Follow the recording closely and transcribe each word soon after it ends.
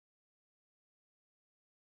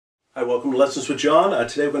Hi, welcome to Lessons with John.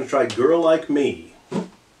 Today we're going to try Girl Like Me.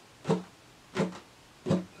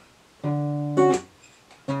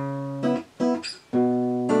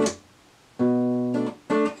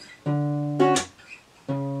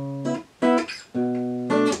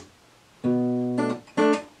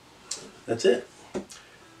 That's it.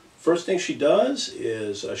 First thing she does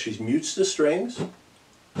is she mutes the strings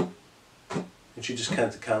and she just kind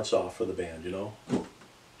of counts off for the band, you know. 1,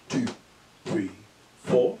 2, 3,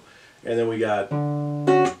 4. And then we got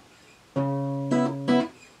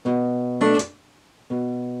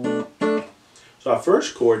so our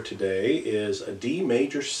first chord today is a D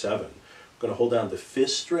major 7. I'm going to hold down the 5th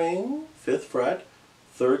string, 5th fret,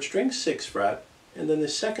 3rd string, 6th fret, and then the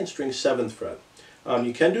 2nd string, 7th fret.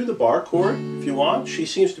 You can do the bar chord if you want. She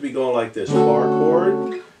seems to be going like this: bar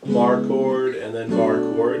chord, and then bar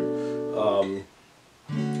chord.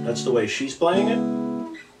 That's the way she's playing it.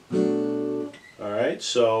 Alright,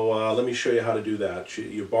 so let me show you how to do that.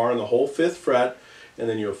 You're barring the whole 5th fret, and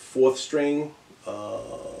then your 4th string,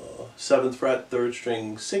 7th fret, 3rd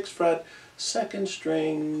string, 6th fret, 2nd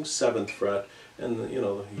string, 7th fret, and you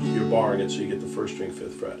know, you're barring it so you get the 1st string,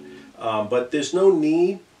 5th fret. But there's no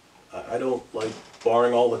need. I don't like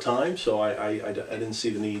barring all the time, so I didn't see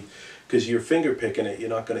the need, because you're finger picking it, you're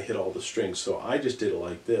not going to hit all the strings. So I just did it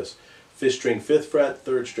like this: 5th string, 5th fret,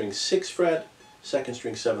 3rd string, 6th fret, 2nd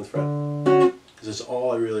string, 7th fret, because it's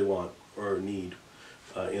all I really want or need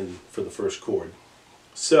for the first chord.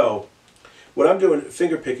 So what I'm doing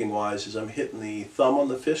finger picking wise is I'm hitting the thumb on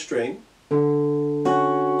the 5th string,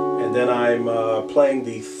 and then I'm playing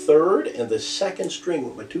the 3rd and the 2nd string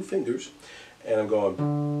with my 2 fingers, and I'm going.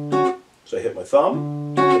 So I hit my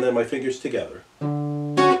thumb and then my fingers together,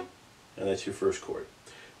 and that's your first chord.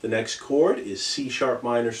 The next chord is C sharp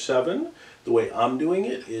minor 7. The way I'm doing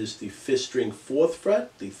it is the 5th string 4th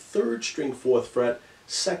fret, the 3rd string 4th fret,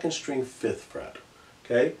 2nd string 5th fret.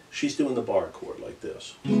 Okay, she's doing the bar chord like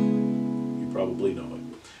this. You probably know it,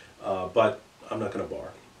 but I'm not going to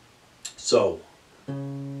bar. So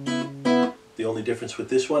the only difference with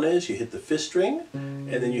this one is you hit the 5th string and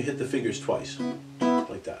then you hit the fingers twice,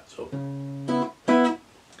 like that. So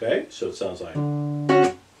okay, so it sounds like.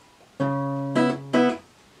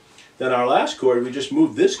 Then our last chord, we just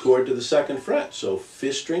moved this chord to the 2nd fret. So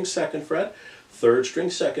 5th string 2nd fret, 3rd string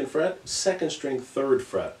 2nd fret, 2nd string 3rd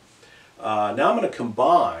fret. Now I'm going to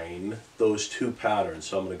combine those 2 patterns.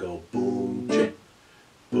 So I'm going to go boom, chick,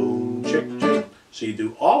 boom, chick, chick. So you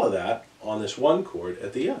do all of that on this one chord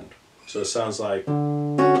at the end. So it sounds like. And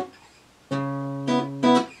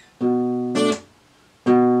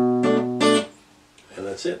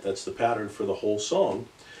that's it. That's the pattern for the whole song.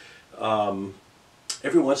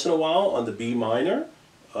 Every once in a while on the B minor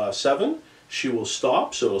 7, she will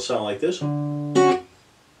stop, so it'll sound like this. And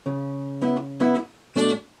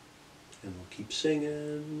we'll keep singing,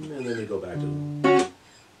 and then they go back to.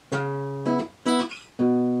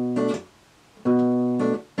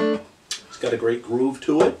 It's got a great groove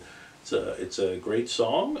to it. It's a great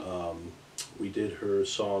song. We did her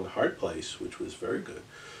song Hard Place, which was very good.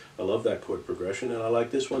 I love that chord progression, and I like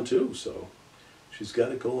this one too, so she's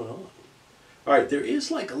got it going on. Alright, there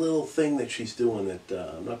is like a little thing that she's doing that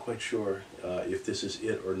I'm not quite sure if this is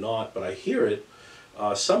it or not, but I hear it.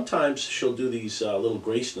 Sometimes she'll do these little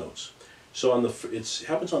grace notes. So on it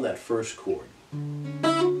happens on that first chord.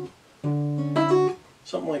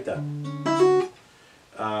 Something like that.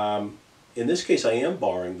 In this case, I am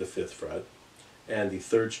barring the 5th fret and the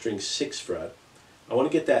 3rd string 6th fret. I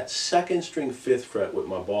want to get that 2nd string 5th fret with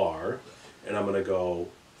my bar, and I'm going to go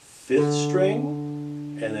 5th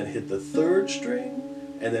string, and then hit the 3rd string,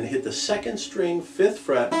 and then hit the 2nd string 5th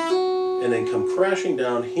fret, and then come crashing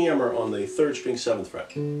down, hammer on the 3rd string 7th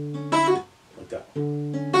fret, like that.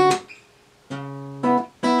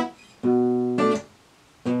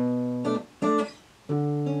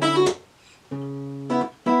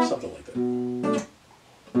 Something like that.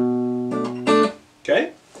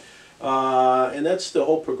 Okay? And that's the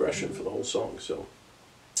whole progression for the whole song. So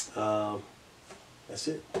that's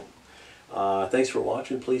it. Thanks for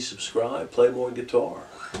watching. Please subscribe. Play more guitar.